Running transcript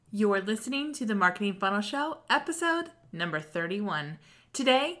You're listening to the Marketing Funnel Show, episode number 31.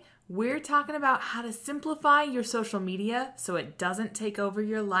 Today, we're talking about how to simplify your social media so it doesn't take over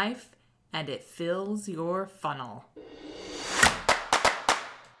your life and it fills your funnel.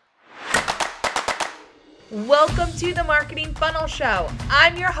 Welcome to the Marketing Funnel Show.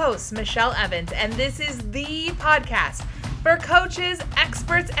 I'm your host, Michelle Evans, and this is the podcast for coaches,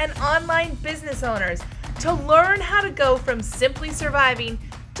 experts, and online business owners to learn how to go from simply surviving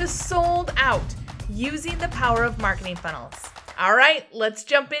to sold out using the power of marketing funnels. All right, let's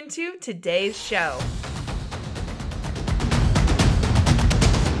jump into today's show.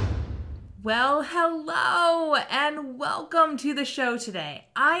 Well, hello and welcome to the show today.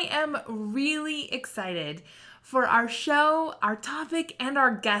 I am really excited for our show, our topic, and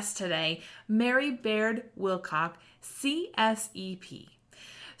our guest today, Mary Baird Wilcock, CSEP.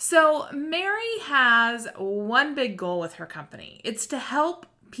 So Mary has one big goal with her company. It's to help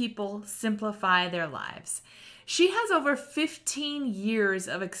people simplify their lives. She has over 15 years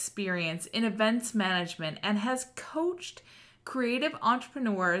of experience in events management and has coached creative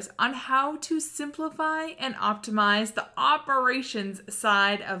entrepreneurs on how to simplify and optimize the operations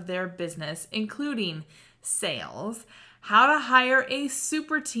side of their business, including sales, how to hire a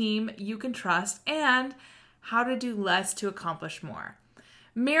super team you can trust, and how to do less to accomplish more.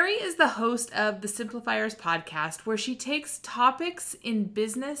 Mary is the host of the Simplifiers podcast, where she takes topics in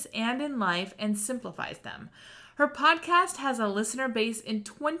business and in life and simplifies them. Her podcast has a listener base in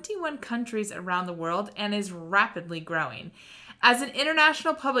 21 countries around the world and is rapidly growing. As an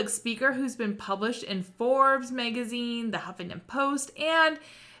international public speaker who's been published in Forbes magazine, the Huffington Post, and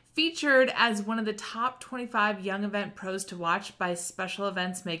featured as one of the top 25 young event pros to watch by Special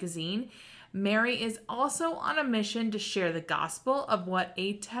Events magazine, Mary is also on a mission to share the gospel of what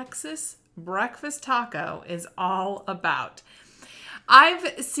a Texas breakfast taco is all about.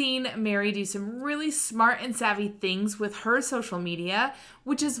 I've seen Mary do some really smart and savvy things with her social media,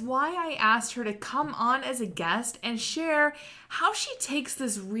 which is why I asked her to come on as a guest and share how she takes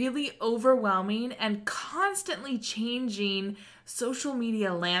this really overwhelming and constantly changing social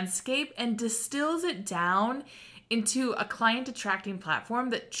media landscape and distills it down into a client attracting platform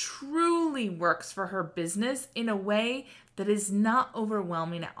that truly works for her business in a way that is not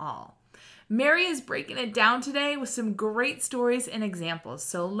overwhelming at all. Mary is breaking it down today with some great stories and examples.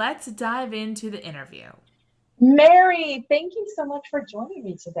 So let's dive into the interview. Mary, thank you so much for joining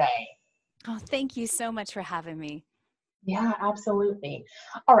me today. Oh, thank you so much for having me. Yeah, absolutely.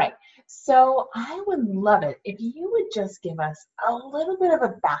 All right. So I would love it if you would just give us a little bit of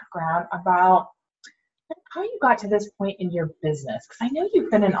a background about how you got to this point in your business, because I know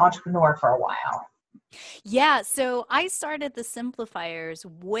you've been an entrepreneur for a while. Yeah, so I started the Simplifiers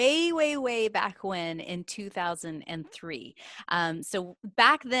way back when in 2003. So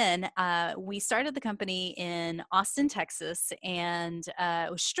back then, we started the company in Austin, Texas, and it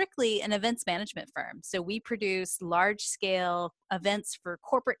was strictly an events management firm. So we produced large-scale events for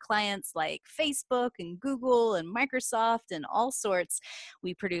corporate clients like Facebook and Google and Microsoft and all sorts.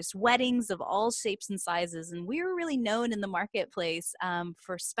 We produced weddings of all shapes and sizes, and we were really known in the marketplace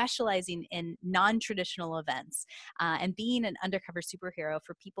for specializing in non-traditional events and being an undercover superhero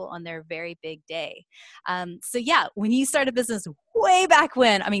for people on their very big day. So yeah, when you start a business way back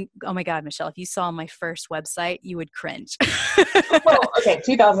when, I mean, oh my God, Michelle, if you saw my first website, you would cringe. Well, okay,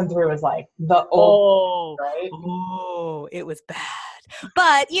 2003 was like the old, right? Oh, it was bad.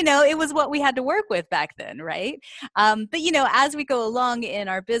 But, it was what we had to work with back then, right? But, as we go along in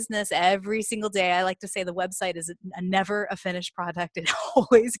our business every single day, I like to say the website is never a finished product. It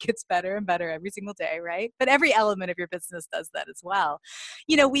always gets better and better every single day, right? But every element of your business does that as well.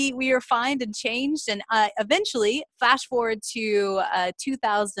 We refined and changed, and eventually, flash forward to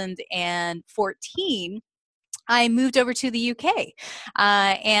 2014, I moved over to the UK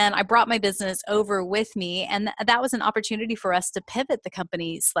and I brought my business over with me. And that was an opportunity for us to pivot the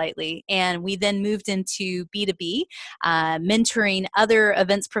company slightly. And we then moved into B2B, mentoring other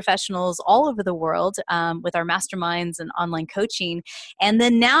events professionals all over the world with our masterminds and online coaching. And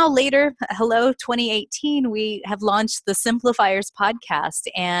then now later, 2018, we have launched the Simplifiers podcast.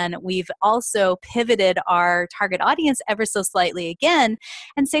 And we've also pivoted our target audience ever so slightly again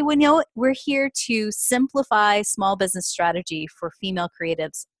and say, well, we're here to simplify small business strategy for female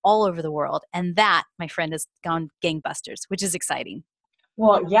creatives all over the world. And that, my friend, has gone gangbusters, which is exciting.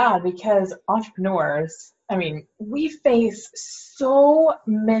 Well, yeah, because entrepreneurs, we face so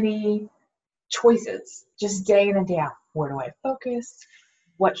many choices just day in and day out. Where do I focus?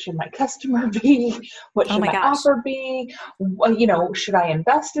 What should my customer be? What should my offer be? Should I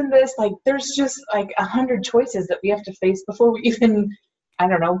invest in this? There's just 100 choices that we have to face before we even I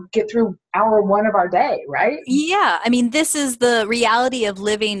don't know, get through hour one of our day, right? Yeah. I mean, this is the reality of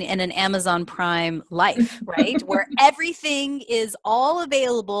living in an Amazon Prime life, right? Where everything is all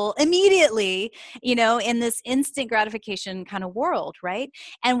available immediately, in this instant gratification kind of world, right?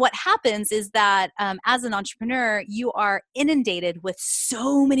 And what happens is that as an entrepreneur, you are inundated with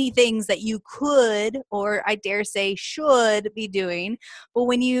so many things that you could, or I dare say should be doing. But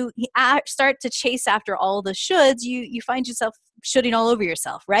when you start to chase after all the shoulds, you find yourself shooting all over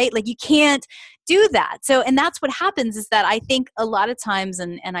yourself, right? Like you can't do that. So, and that's what happens is that I think a lot of times,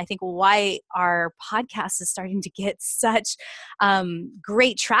 and I think why our podcast is starting to get such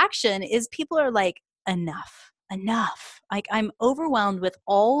great traction is people are like, enough. Like I'm overwhelmed with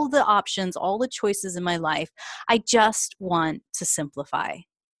all the options, all the choices in my life. I just want to simplify.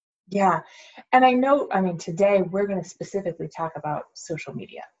 Yeah. And today we're going to specifically talk about social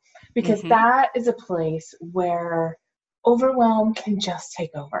media because that is a place where overwhelm can just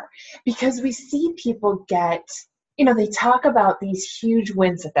take over, because we see people get, they talk about these huge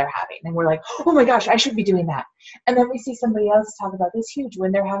wins that they're having and we're like, oh my gosh, I should be doing that. And then we see somebody else talk about this huge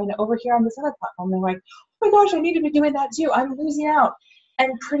win they're having over here on this other platform. They're like, oh my gosh, I need to be doing that too. I'm losing out.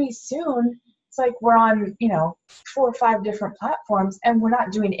 And pretty soon it's like we're on, 4 or 5 different platforms and we're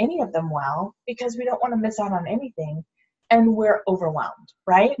not doing any of them well because we don't want to miss out on anything. And we're overwhelmed,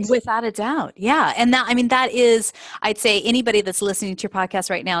 right? Without a doubt. Yeah. And that is, I'd say anybody that's listening to your podcast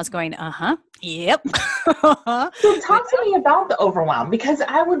right now is going, yep. So talk to me about the overwhelm, because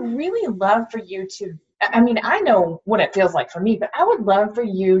I would really love for you to, I know what it feels like for me, but I would love for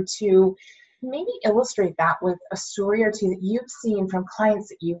you to maybe illustrate that with a story or two that you've seen from clients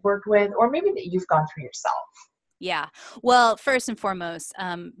that you've worked with, or maybe that you've gone through yourself. Yeah. Well, first and foremost,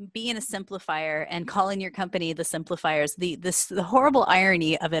 being a simplifier and calling your company the Simplifiers, the horrible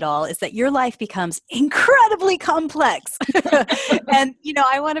irony of it all is that your life becomes incredibly complex. And,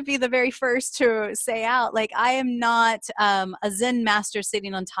 I want to be the very first to say out, like, I am not a Zen master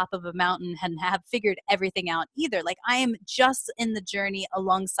sitting on top of a mountain and have figured everything out either. Like, I am just in the journey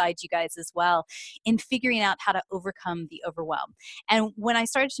alongside you guys as well in figuring out how to overcome the overwhelm. And when I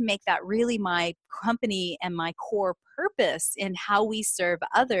started to make that really my company and my core purpose in how we serve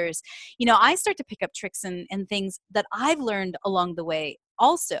others, I start to pick up tricks and things that I've learned along the way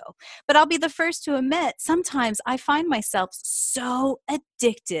also. But I'll be the first to admit, sometimes I find myself so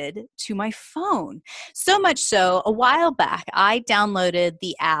addicted to my phone. So much so, a while back, I downloaded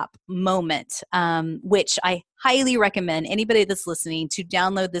the app Moment, which I highly recommend anybody that's listening to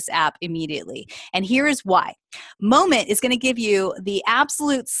download this app immediately. And here is why. Moment is going to give you the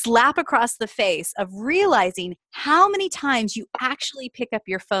absolute slap across the face of realizing how many times you actually pick up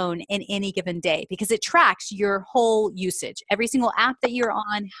your phone in any given day, because it tracks your whole usage. Every single app that you're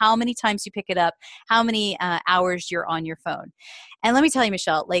on, how many times you pick it up, how many hours you're on your phone. And let me tell you,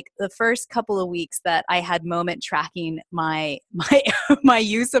 Michelle, like the first couple of weeks that I had Moment tracking my my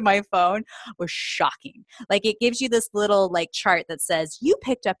use of my phone was shocking. Like it gives you this little like chart that says you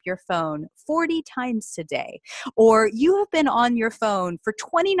picked up your phone 40 times today, or you have been on your phone for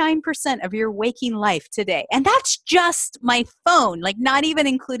 29% of your waking life today. And that's just my phone, like not even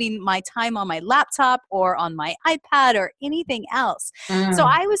including my time on my laptop or on my iPad or anything else. So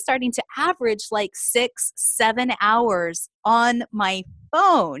I was starting to average like 6-7 hours on my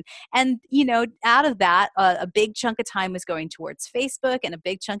phone. And, out of that, a big chunk of time was going towards Facebook and a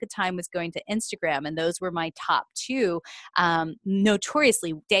big chunk of time was going to Instagram. And those were my top two,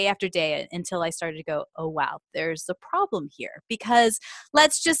 notoriously day after day, until I started to go, oh, wow, there's a problem here. Because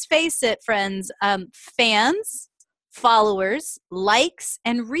let's just face it, friends, fans, followers, likes,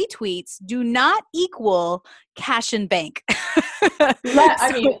 and retweets do not equal cash in bank.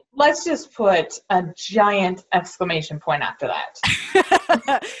 Let's just put a giant exclamation point after that.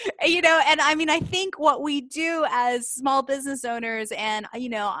 And I think what we do as small business owners and,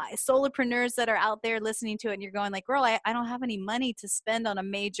 solopreneurs that are out there listening to it, and you're going like, girl, I don't have any money to spend on a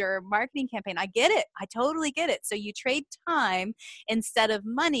major marketing campaign. I get it. I totally get it. So you trade time instead of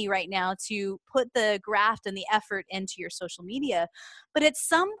money right now to put the graft and the effort into your social media. But at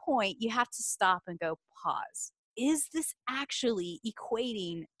some point you have to stop and go, pause. Is this actually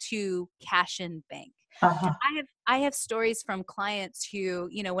equating to cash in bank? Uh-huh. I have stories from clients who,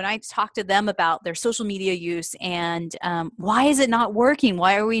 when I talk to them about their social media use and why is it not working?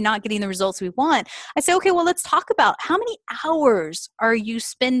 Why are we not getting the results we want? I say, okay, well, let's talk about how many hours are you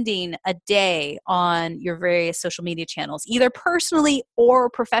spending a day on your various social media channels, either personally or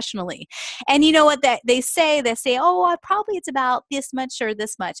professionally. And you know what they say, oh, probably it's about this much or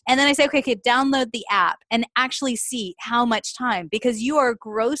this much. And then I say, okay, download the app and actually see how much time, because you are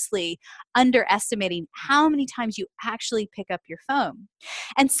grossly underestimating how many times you you actually pick up your phone.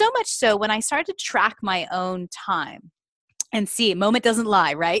 And so much so, when I started to track my own time, and see, moment doesn't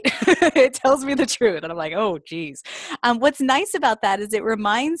lie, right? It tells me the truth. And I'm like, oh, geez. What's nice about that is it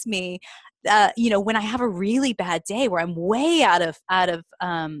reminds me, when I have a really bad day where I'm way out of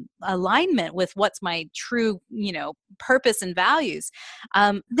alignment with what's my true, purpose and values,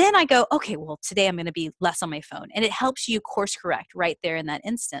 then I go, okay, well, today I'm going to be less on my phone. And it helps you course correct right there in that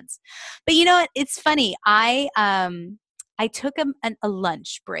instance. But you know what? It's funny. I took a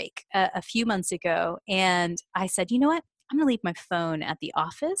lunch break a few months ago, and I said, you know what? I'm going to leave my phone at the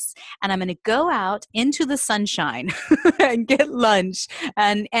office, and I'm going to go out into the sunshine and get lunch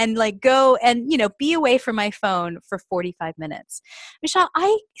and like go and, be away from my phone for 45 minutes. Michelle,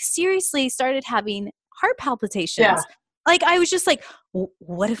 I seriously started having heart palpitations. Yeah. Like, I was just like,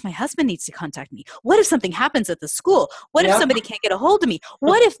 what if my husband needs to contact me? What if something happens at the school? What if somebody can't get a hold of me?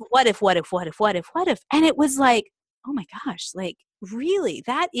 What if? And it was like, oh my gosh, like, really,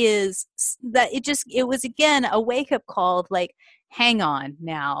 it was again a wake-up call of like, hang on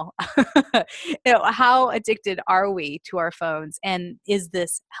now. How addicted are we to our phones, and is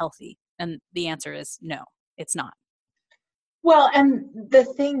this healthy? And the answer is no, it's not. Well, and the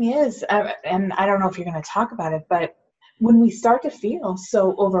thing is, and I don't know if you're going to talk about it, but when we start to feel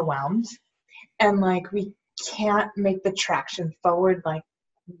so overwhelmed and like we can't make the traction forward like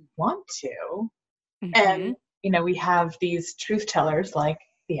we want to, and we have these truth tellers like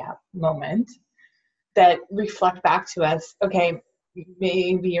the app Moment that reflect back to us, okay,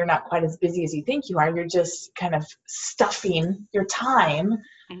 maybe you're not quite as busy as you think you are. You're just kind of stuffing your time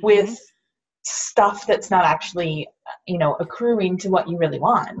with stuff that's not actually, accruing to what you really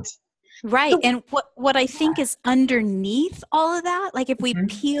want. Right. And what I think is underneath all of that, like if we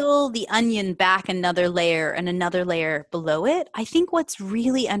peel the onion back another layer and another layer below it, I think what's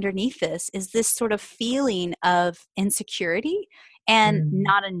really underneath this is this sort of feeling of insecurity and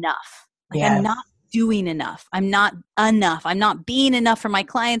not enough. Like, I'm not doing enough. I'm not enough. I'm not being enough for my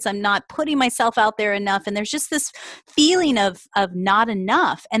clients. I'm not putting myself out there enough. And there's just this feeling of not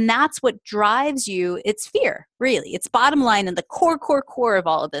enough. And that's what drives you. It's fear, really. It's bottom line. And the core of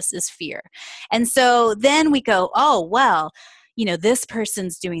all of this is fear. And so then we go, oh, well, this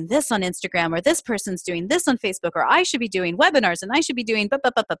person's doing this on Instagram, or this person's doing this on Facebook, or I should be doing webinars, and I should be doing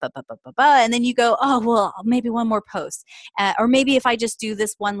and then you go, oh, well, maybe one more post, or maybe if I just do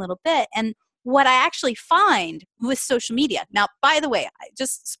this one little bit. And what I actually find with social media, now, by the way,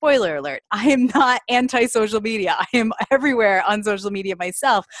 just spoiler alert, I am not anti-social media. I am everywhere on social media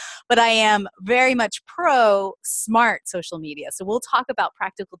myself, but I am very much pro smart social media. So we'll talk about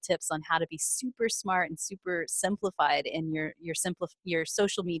practical tips on how to be super smart and super simplified in your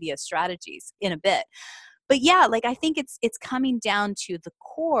social media strategies in a bit. But yeah, like, I think it's coming down to the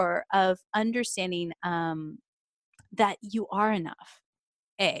core of understanding that you are enough,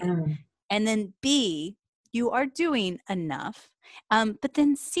 A. And then B, you are doing enough. But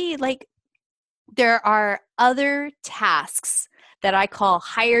then C, like, there are other tasks that I call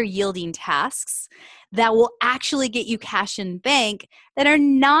higher yielding tasks that will actually get you cash in bank that are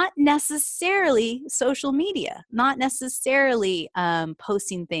not necessarily social media, not necessarily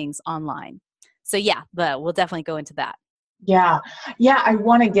posting things online. So yeah, but we'll definitely go into that. Yeah, I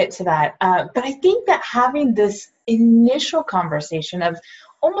want to get to that. But I think that having this initial conversation of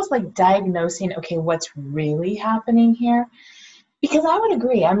almost like diagnosing, okay, what's really happening here? Because I would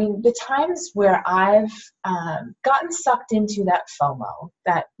agree. I mean, the times where I've gotten sucked into that FOMO,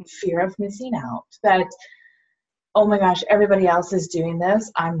 that fear of missing out, that, oh my gosh, everybody else is doing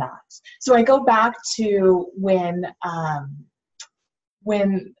this, I'm not. So I go back to when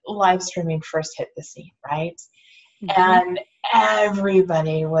live streaming first hit the scene, right? And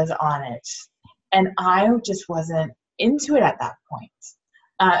everybody was on it. And I just wasn't into it at that point.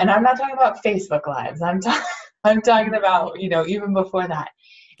 And I'm not talking about Facebook Lives. I'm talking about, even before that.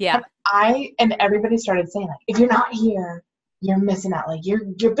 Yeah. And everybody started saying, like, if you're not here, you're missing out. Like, your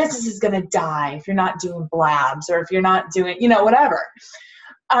business is going to die if you're not doing blabs, or if you're not doing, whatever.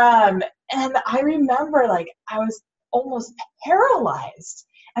 And I remember, like, I was almost paralyzed.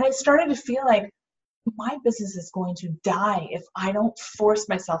 And I started to feel like my business is going to die if I don't force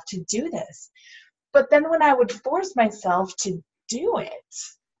myself to do this. But then when I would force myself to do it,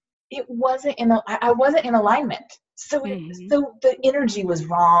 I wasn't in alignment. So the energy was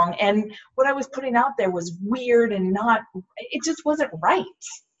wrong, and what I was putting out there was weird and it just wasn't right.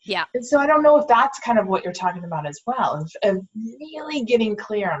 Yeah. And so I don't know if that's kind of what you're talking about as well, of really getting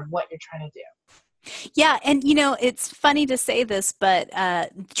clear on what you're trying to do. Yeah. And, it's funny to say this, but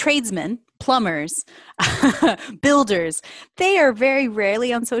tradesmen, plumbers, builders, they are very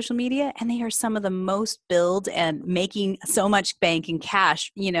rarely on social media, and they are some of the most billed and making so much bank and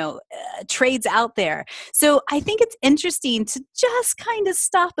cash, trades out there. So I think it's interesting to just kind of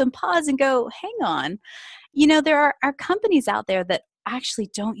stop and pause and go, hang on. There are companies out there that actually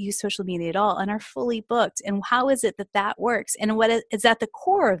don't use social media at all and are fully booked. And how is it that that works? And what is at the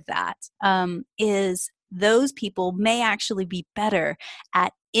core of that is those people may actually be better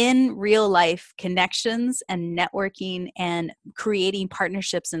at in real life connections and networking and creating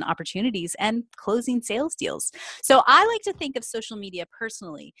partnerships and opportunities and closing sales deals. So I like to think of social media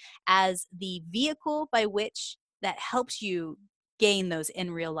personally as the vehicle by which that helps you gain those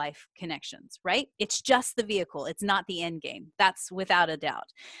in real life connections, right? It's just the vehicle. It's not the end game. That's without a doubt.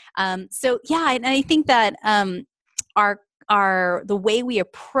 So yeah, and I think that the way we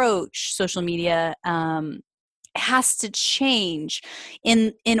approach social media has to change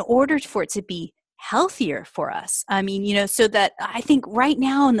in order for it to be healthier for us. I mean, so that I think right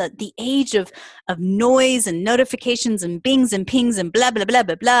now in the age of noise and notifications and bings and pings and blah, blah, blah,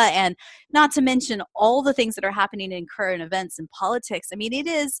 blah, blah, and not to mention all the things that are happening in current events and politics. I mean,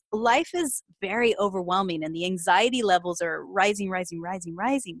 life is very overwhelming, and the anxiety levels are rising, rising, rising,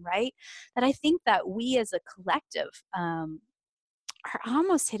 rising, right? That I think that we as a collective, are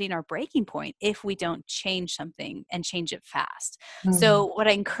almost hitting our breaking point if we don't change something and change it fast. So what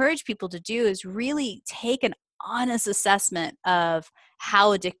I encourage people to do is really take an honest assessment of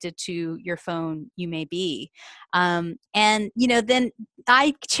how addicted to your phone you may be. And, then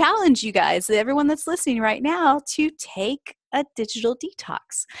I challenge you guys, everyone that's listening right now, to take a digital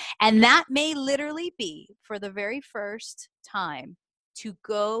detox. And that may literally be for the very first time to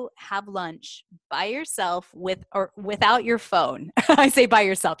go have lunch by yourself with or without your phone. I say by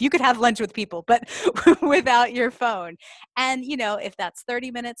yourself. You could have lunch with people, but without your phone. And, if that's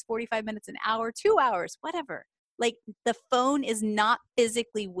 30 minutes, 45 minutes, an hour, 2 hours, whatever, like the phone is not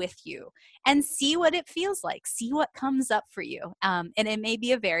physically with you, and see what it feels like. See what comes up for you. And it may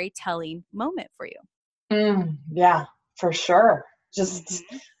be a very telling moment for you. Yeah, for sure. Just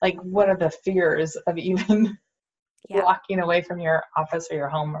like, what are the fears of even walking away from your office or your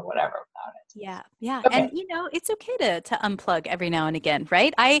home or whatever about it? Yeah. Yeah. Okay. And it's okay to unplug every now and again,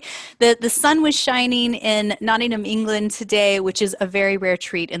 right? The sun was shining in Nottingham, England today, which is a very rare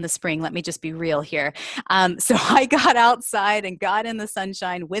treat in the spring. Let me just be real here. So I got outside and got in the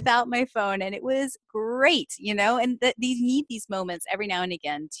sunshine without my phone, and it was great, and these need these moments every now and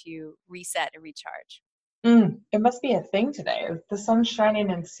again to reset and recharge. It must be a thing today. The sun's shining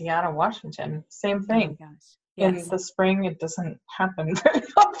in Seattle, Washington. Same thing. Oh my gosh. In the spring, it doesn't happen very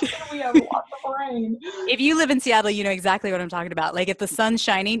often. We have lots of rain. If you live in Seattle, you know exactly what I'm talking about. Like, if the sun's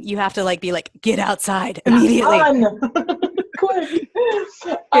shining, you have to be like, get outside immediately. Quick.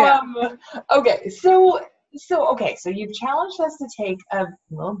 Yeah. Okay. So you've challenged us to take a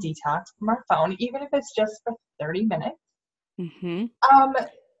little detox from our phone, even if it's just for 30 minutes. Mm-hmm.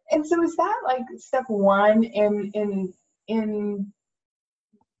 And so is that like step one in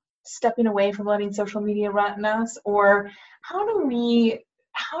stepping away from letting social media run us? Or how do we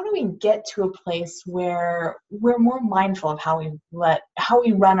get to a place where we're more mindful of how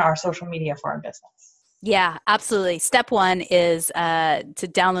we run our social media for our business? Yeah, absolutely. Step one is to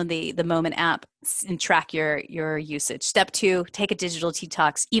download the Moment app and track your usage. Step two, take a digital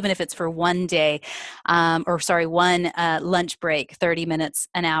detox, even if it's for one day, one lunch break, 30 minutes,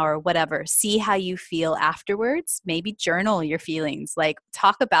 an hour, whatever. See how you feel afterwards. Maybe journal your feelings. Like,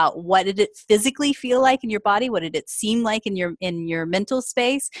 talk about, what did it physically feel like in your body? What did it seem like in your mental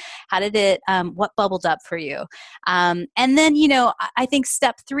space? How did it, what bubbled up for you? And then, I think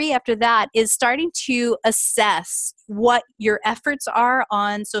step three after that is starting to assess what your efforts are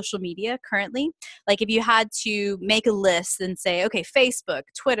on social media currently. Like, if you had to make a list and say, okay, Facebook,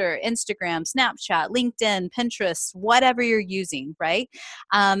 Twitter, Instagram, Snapchat, LinkedIn, Pinterest, whatever you're using, right?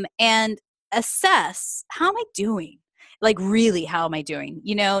 And assess, how am I doing? Like, really, how am I doing?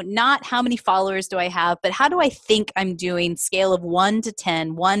 Not how many followers do I have, but how do I think I'm doing? Scale of 1 to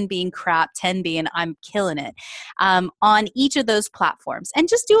 10, 1 being crap, 10 being I'm killing it, on each of those platforms. And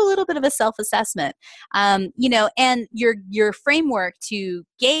just do a little bit of a self-assessment, and your framework to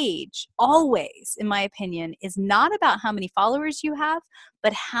gauge always, in my opinion, is not about how many followers you have,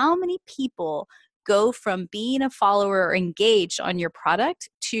 but how many people go from being a follower or engaged on your product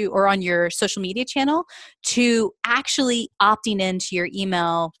or on your social media channel to actually opting into your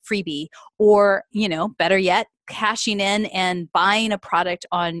email freebie, or, better yet, cashing in and buying a product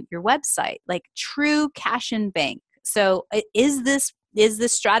on your website, like true cash in bank. So is this is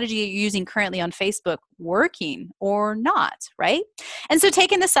this strategy you're using currently on Facebook working or not, right? And so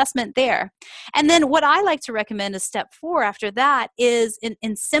take an assessment there. And then what I like to recommend as step 4 after that is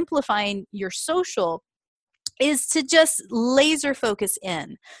in simplifying your social is to just laser focus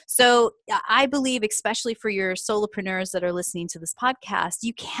in. So I believe, especially for your solopreneurs that are listening to this podcast,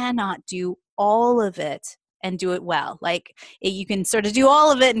 you cannot do all of it and do it well. Like you can sort of do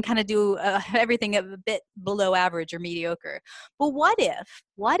all of it and kind of do everything a bit below average or mediocre. But what if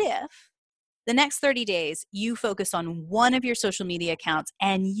the next 30 days, you focus on one of your social media accounts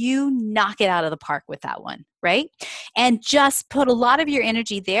and you knock it out of the park with that one, right? And just put a lot of your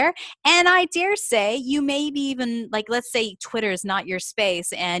energy there. And I dare say you maybe even, like, let's say Twitter is not your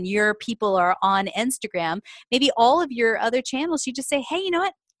space and your people are on Instagram. Maybe all of your other channels, you just say, hey, you know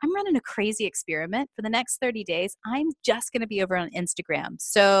what? I'm running a crazy experiment for the next 30 days. I'm just going to be over on Instagram.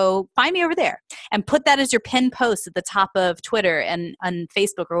 So find me over there and put that as your pinned post at the top of Twitter and on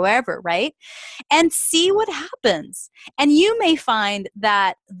Facebook or wherever, right? And see what happens. And you may find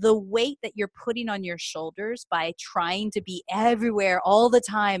that the weight that you're putting on your shoulders by trying to be everywhere all the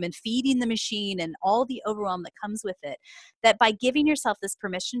time and feeding the machine and all the overwhelm that comes with it, that by giving yourself this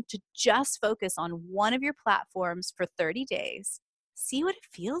permission to just focus on one of your platforms for 30 days, see what it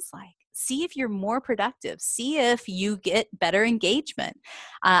feels like. See if you're more productive. See if you get better engagement.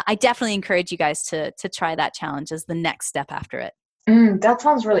 I definitely encourage you guys to try that challenge as the next step after it. That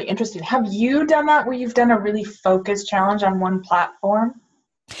sounds really interesting. Have you done that where you've done a really focused challenge on one platform?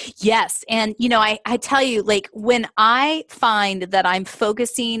 Yes. And, you know, I tell you, like, when I find that I'm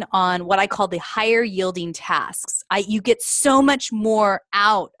focusing on what I call the higher yielding tasks, you get so much more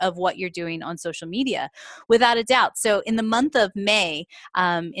out of what you're doing on social media, without a doubt. So in the month of May,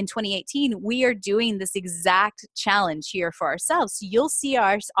 in 2018, we are doing this exact challenge here for ourselves. So you'll see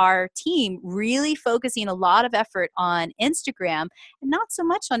our team really focusing a lot of effort on Instagram and not so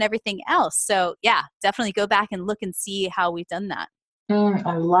much on everything else. So yeah, definitely go back and look and see how we've done that.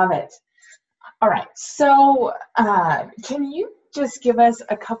 I love it. All right. So can you just give us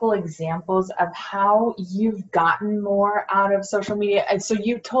a couple examples of how you've gotten more out of social media? And so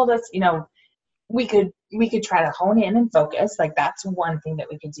you told us, you know, we could try to hone in and focus. Like, that's one thing that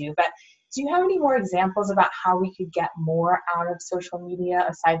we could do. But do you have any more examples about how we could get more out of social media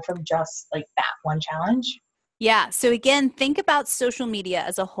aside from just like that one challenge? Yeah. So again, think about social media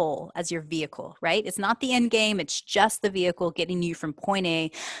as a whole, as your vehicle, right? It's not the end game. It's just the vehicle getting you from point A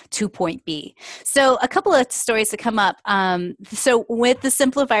to point B. So a couple of stories to come up. So with the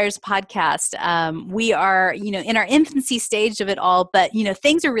Simplifiers podcast, we are, you know, in our infancy stage of it all, but, you know,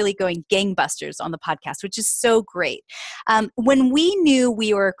 things are really going gangbusters on the podcast, which is so great. When we knew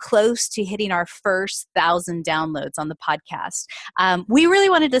we were close to hitting our first 1,000 downloads on the podcast, we really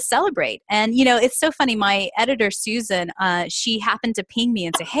wanted to celebrate. And, you know, it's so funny. My editor, Susan, she happened to ping me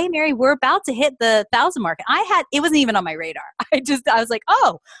and say, hey, Mary, we're about to hit the 1,000 mark. It wasn't even on my radar. I was like,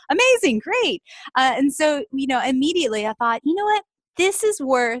 oh, amazing, great. And so, you know, immediately I thought, you know what? This is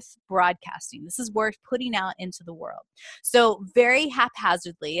worth broadcasting. This is worth putting out into the world. So very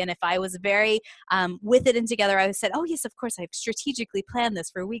haphazardly, and if I was very with it and together, I said, oh yes, of course, I've strategically planned this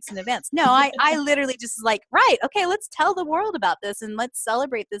for weeks in advance. No, I literally just was like, right, okay, let's tell the world about this and let's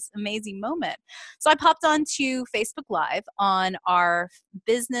celebrate this amazing moment. So I popped onto Facebook Live on our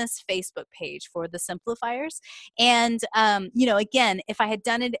business Facebook page for the Simplifiers. And, you know, again, if I had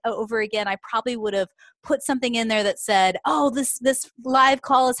done it over again, I probably would have put something in there that said, oh, this live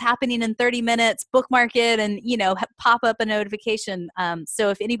call is happening in 30 minutes, bookmark it, and, you know, pop up a notification. So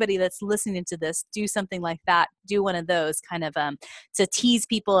if anybody that's listening to this, do something like that, do one of those kind of to tease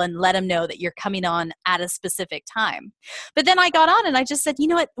people and let them know that you're coming on at a specific time. But then I got on and I just said, you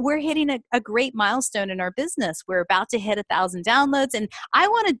know what, we're hitting a great milestone in our business. We're about to hit 1,000 downloads and I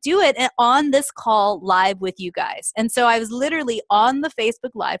want to do it on this call live with you guys. And so I was literally on the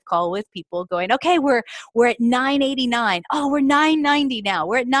Facebook Live call with people going, okay, we're at 989. Oh, we're 990 now.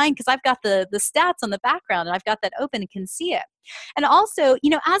 We're at 9 because I've got the stats on the background and I've got that open and can see it. And also,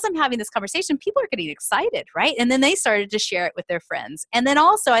 you know, as I'm having this conversation, people are getting excited, right? And then they started to share it with their friends. And then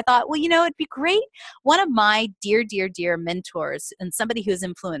also I thought, well, you know, it'd be great. One of my dear, dear, dear mentors and somebody who's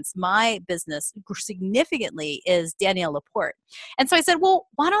influenced my business significantly is Danielle Laporte. And so I said, well,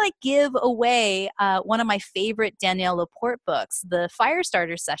 why don't I give away one of my favorite Danielle Laporte books, the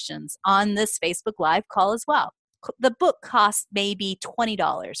Firestarter Sessions, on this Facebook Live call as well. The book costs maybe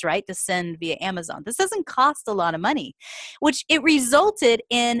 $20, right, to send via Amazon. This doesn't cost a lot of money, which it resulted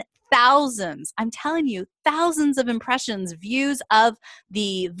in thousands, I'm telling you, thousands of impressions, views of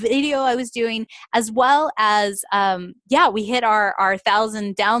the video I was doing, as well as, we hit our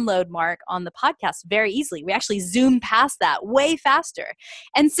 1,000 download mark on the podcast very easily. We actually zoomed past that way faster.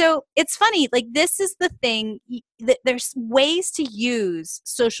 And so it's funny, like this is the thing, that there's ways to use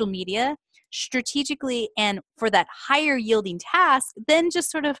social media strategically and for that higher yielding task than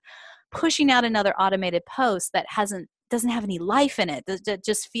just sort of pushing out another automated post that doesn't have any life in it, that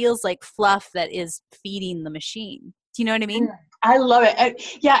just feels like fluff that is feeding the machine. Do you know what I mean? I love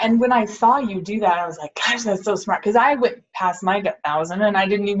it. Yeah, and when I saw you do that, I was like, gosh, that's so smart. Because I went past my 1,000 and I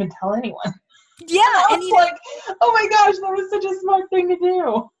didn't even tell anyone. Yeah. And I was like, oh my gosh, that was such a smart thing to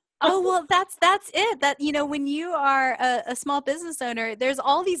do. Oh, well, that's it. That, when you are a small business owner, there's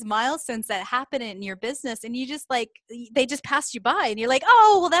all these milestones that happen in your business, and you just they just passed you by and you're like,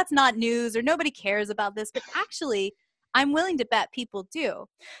 oh, well, that's not news, or nobody cares about this. But actually, I'm willing to bet people do.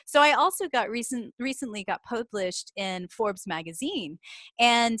 So I also recently got published in Forbes magazine,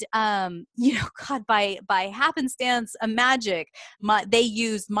 and God, by happenstance, a magic, they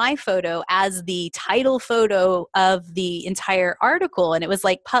used my photo as the title photo of the entire article, and it was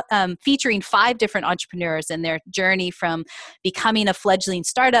featuring 5 different entrepreneurs and their journey from becoming a fledgling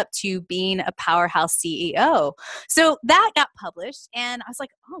startup to being a powerhouse CEO. So that got published, and I was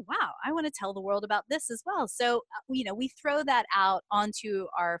like, oh wow, I want to tell the world about this as well. So we throw that out onto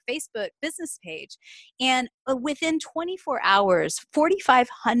our Facebook business page. And within 24 hours,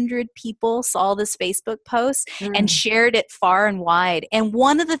 4,500 people saw this Facebook post and shared it far and wide. And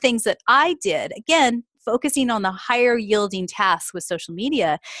one of the things that I did, again, focusing on the higher yielding tasks with social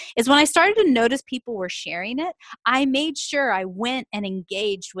media, is when I started to notice people were sharing it, I made sure I went and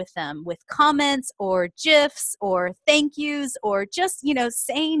engaged with them with comments or GIFs or thank yous, or just,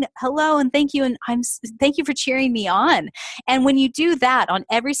 saying hello and thank you. And thank you for cheering me on. And when you do that on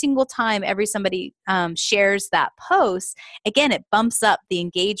every single time, somebody shares that post, again, it bumps up the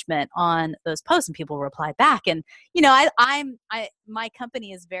engagement on those posts and people reply back. And, my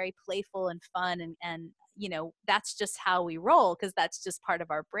company is very playful and fun, and that's just how we roll, because that's just part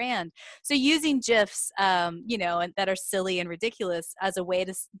of our brand. So using GIFs, and that are silly and ridiculous as a way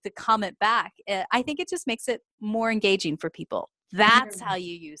to comment back, I think it just makes it more engaging for people. That's how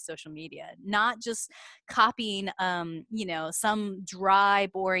you use social media, not just copying, some dry,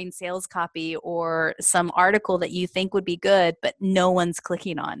 boring sales copy or some article that you think would be good, but no one's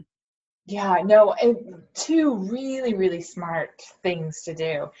clicking on. Yeah, no, 2 really, really smart things to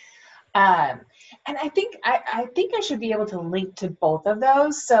do. And I think I should be able to link to both of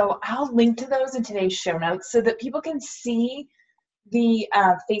those. So I'll link to those in today's show notes so that people can see the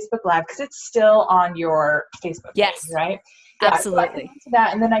Facebook Live, because it's still on your Facebook page, right? Yeah, absolutely. So I can link to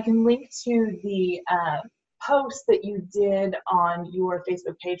that, and then I can link to the post that you did on your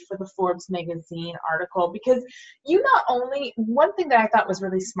Facebook page for the Forbes magazine article, because one thing that I thought was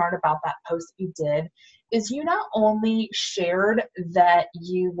really smart about that post you did is you not only shared that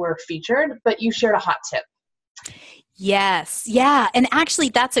you were featured, but you shared a hot tip. Yes. Yeah. And actually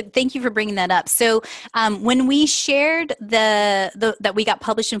thank you for bringing that up. So when we shared that we got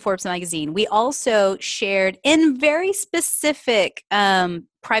published in Forbes magazine, we also shared in very specific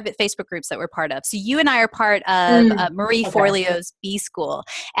private Facebook groups that we're part of. So you and I are part of Marie Forleo's B School.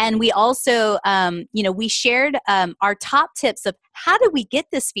 And we also, we shared our top tips of how did we get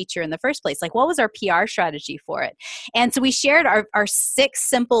this feature in the first place? Like, what was our PR strategy for it? And so we shared our 6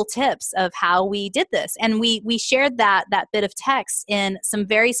 simple tips of how we did this. And we shared that bit of text in some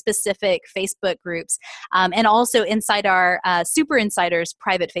very specific Facebook groups, and also inside our Super Insiders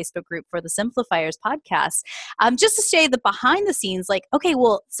private Facebook group for the Simplifiers podcast, just to say the behind the scenes, like, okay,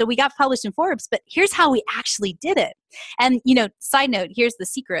 well, so we got published in Forbes, but here's how we actually did it. And, side note, here's the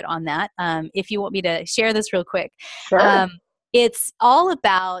secret on that. If you want me to share this real quick. Sure. It's all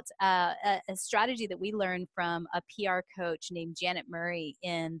about a strategy that we learned from a PR coach named Janet Murray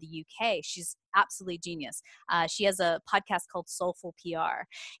in the UK. She's absolutely genius. She has a podcast called Soulful PR.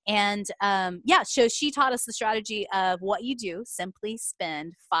 And so she taught us the strategy of what you do. Simply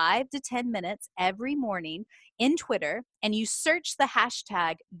spend 5 to 10 minutes every morning in Twitter, and you search the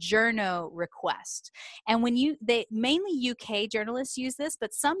hashtag journo request. And mainly UK journalists use this,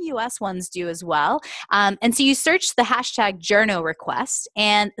 but some US ones do as well. And so you search the hashtag journo request,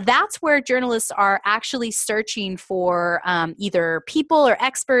 and that's where journalists are actually searching for either people or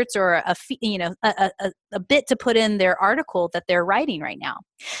experts or a bit to put in their article that they're writing right now.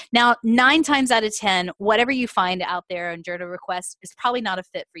 Now, 9 times out of 10, whatever you find out there in journal requests is probably not a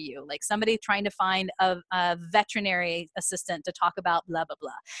fit for you. Like somebody trying to find a veterinary assistant to talk about blah, blah,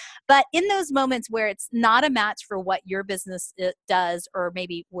 blah. But in those moments where it's not a match for what your business does, or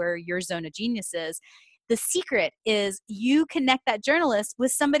maybe where your zone of genius is, the secret is you connect that journalist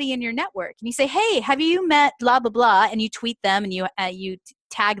with somebody in your network and you say, hey, have you met blah, blah, blah? And you tweet them and you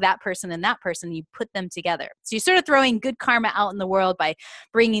tag that person and that person, you put them together. So you're sort of throwing good karma out in the world by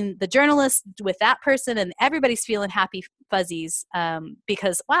bringing the journalist with that person, and everybody's feeling happy fuzzies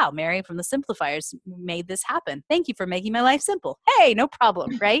because, wow, Mary from the Simplifiers made this happen. Thank you for making my life simple. Hey, no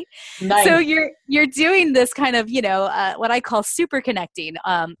problem, right? Nice. So you're doing this kind of, what I call super connecting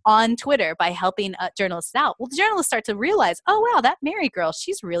on Twitter by helping journalists out. Well, the journalists start to realize, oh, wow, that Mary girl,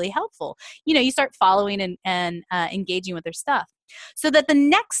 she's really helpful. You start following and engaging with their stuff. So that the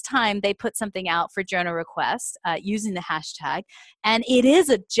next time they put something out for journal requests using the hashtag, and it is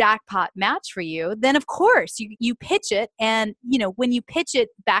a jackpot match for you, then of course you pitch it. And, when you pitch it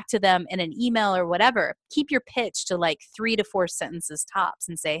back to them in an email or whatever, keep your pitch to like 3 to 4 sentences tops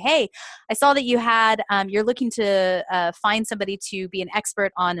and say, hey, I saw that you're looking to find somebody to be an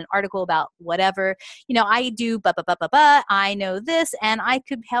expert on an article about whatever. I do blah, blah, blah, blah, blah. I know this, and I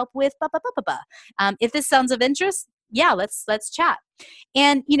could help with blah, blah, blah, blah, blah. If this sounds of interest, yeah, let's chat.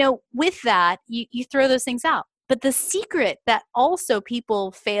 And, with that, you throw those things out. But the secret that also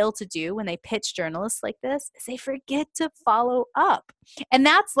people fail to do when they pitch journalists like this is they forget to follow up. And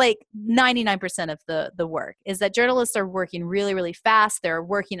that's like 99% of the work, is that journalists are working really, really fast. They're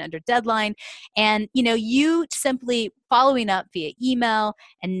working under deadline. And, you simply following up via email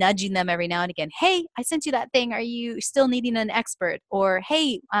and nudging them every now and again. Hey, I sent you that thing. Are you still needing an expert? Or,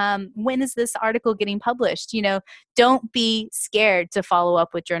 hey, when is this article getting published? Don't be scared to follow up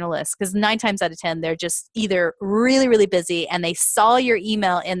with journalists, because 9 times out of 10, they're just either really, really busy and they saw your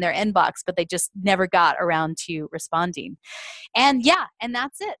email in their inbox, but they just never got around to responding. And and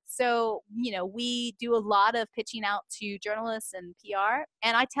that's it. So, we do a lot of pitching out to journalists and PR.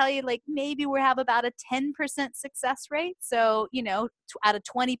 And I tell you, like, maybe we have about a 10% success rate. So, out of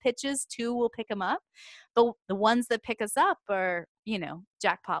 20 pitches, 2 will pick them up. But the ones that pick us up are,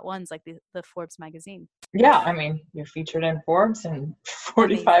 jackpot ones, like the Forbes magazine. Yeah, I mean, you're featured in Forbes and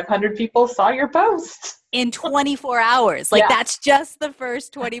 4,500 people saw your post. In 24 hours. That's just the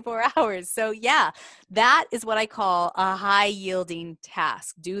first 24 hours. So that is what I call a high yielding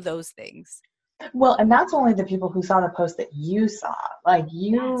task. Do those things. Well, and that's only the people who saw the post that you saw. Like,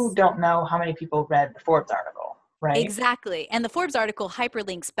 you don't know how many people read the Forbes article, right? Exactly. And the Forbes article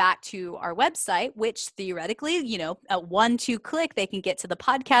hyperlinks back to our website, which theoretically, at 1-2 click, they can get to the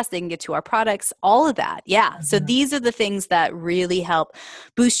podcast, they can get to our products, all of that. Yeah. Mm-hmm. So these are the things that really help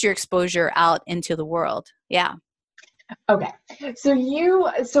boost your exposure out into the world. Yeah. Okay.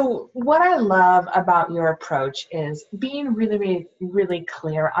 So what I love about your approach is being really, really, really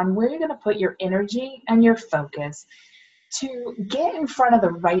clear on where you're going to put your energy and your focus to get in front of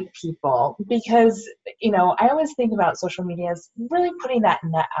the right people, because, I always think about social media as really putting that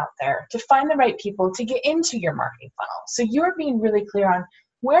net out there to find the right people to get into your marketing funnel. So you're being really clear on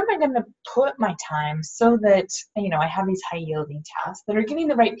where am I going to put my time so that, I have these high yielding tasks that are getting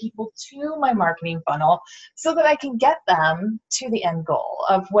the right people to my marketing funnel so that I can get them to the end goal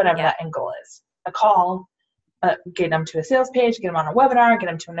of whatever that end goal is. A call, get them to a sales page, get them on a webinar, get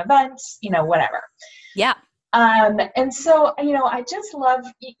them to an event, whatever. Yeah. And so, I just love,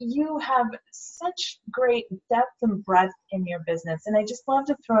 you have such great depth and breadth in your business. And I just love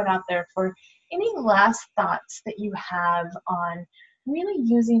to throw it out there for any last thoughts that you have on really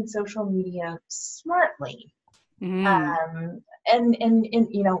using social media smartly. And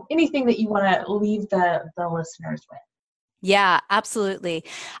anything that you want to leave the listeners with. Yeah, absolutely.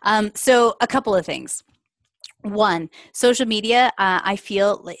 So a couple of things. One, social media, I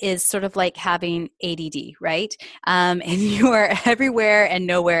feel, is sort of like having ADD, right? And you are everywhere and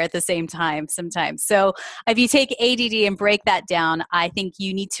nowhere at the same time sometimes. So if you take ADD and break that down, I think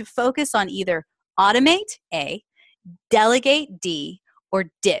you need to focus on either automate, A, delegate, D, or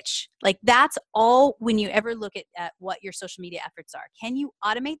ditch. Like, that's all when you ever look at what your social media efforts are. Can you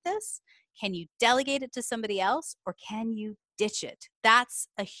automate this? Can you delegate it to somebody else? Or can you ditch it? That's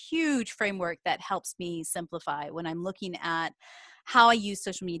a huge framework that helps me simplify when I'm looking at how I use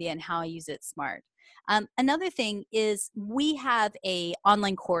social media and how I use it smart. Another thing is we have a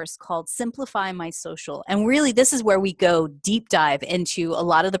online course called Simplify My Social. And really, this is where we go deep dive into a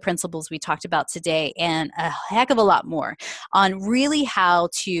lot of the principles we talked about today and a heck of a lot more on really how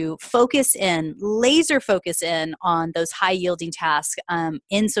to laser focus in on those high yielding tasks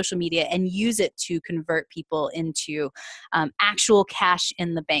in social media and use it to convert people into actual cash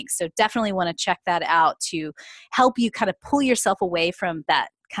in the bank. So definitely want to check that out to help you kind of pull yourself away from that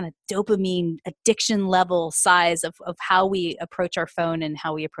kind of dopamine addiction level size of how we approach our phone and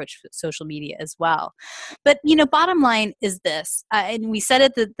how we approach social media as well. But, bottom line is this, and we said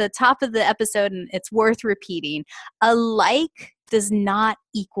at the top of the episode, and it's worth repeating, a like does not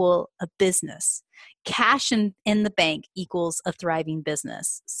equal a business. Cash in the bank equals a thriving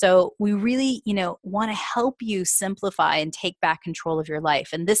business. So we really, want to help you simplify and take back control of your life.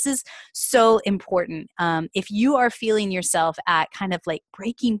 And this is so important. If you are feeling yourself at kind of like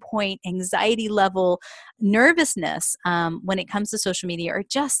breaking point, anxiety level, nervousness when it comes to social media, or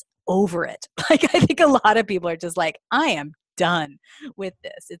just over it. Like, I think a lot of people are just like, I am done with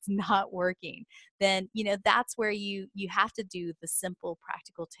this. It's not working. Then, that's where you have to do the simple,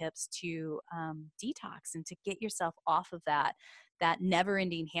 practical tips to detox and to get yourself off of that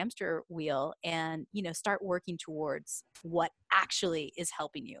never-ending hamster wheel and, start working towards what actually is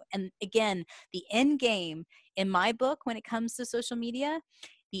helping you. And again, the end game in my book, when it comes to social media,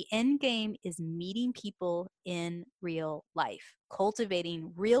 the end game is meeting people in real life,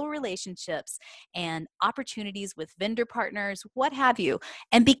 cultivating real relationships and opportunities with vendor partners, what have you,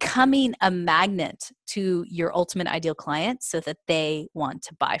 and becoming a magnet to your ultimate ideal client so that they want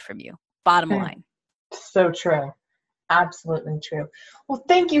to buy from you. Bottom line. So true. Absolutely true. Well,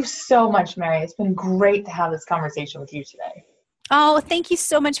 thank you so much, Mary. It's been great to have this conversation with you today. Oh, thank you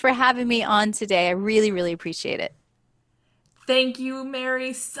so much for having me on today. I really, really appreciate it. Thank you,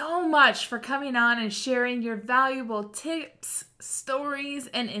 Mary, so much for coming on and sharing your valuable tips, stories,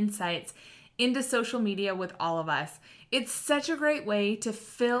 and insights into social media with all of us. It's such a great way to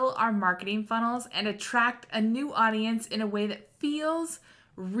fill our marketing funnels and attract a new audience in a way that feels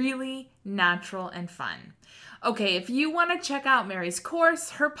really natural and fun. Okay, if you want to check out Mary's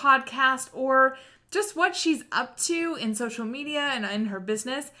course, her podcast, or just what she's up to in social media and in her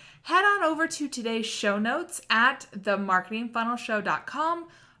business, head on over to today's show notes at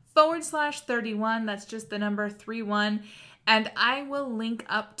themarketingfunnelshow.com/31. That's just the number 31. And I will link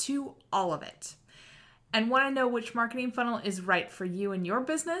up to all of it. And want to know which marketing funnel is right for you and your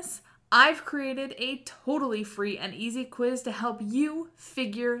business? I've created a totally free and easy quiz to help you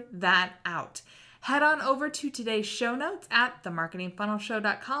figure that out. Head on over to today's show notes at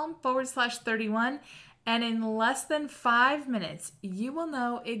themarketingfunnelshow.com/31. And in less than 5 minutes, you will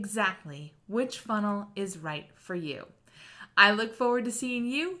know exactly which funnel is right for you. I look forward to seeing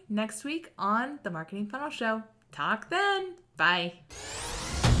you next week on The Marketing Funnel Show. Talk then. Bye.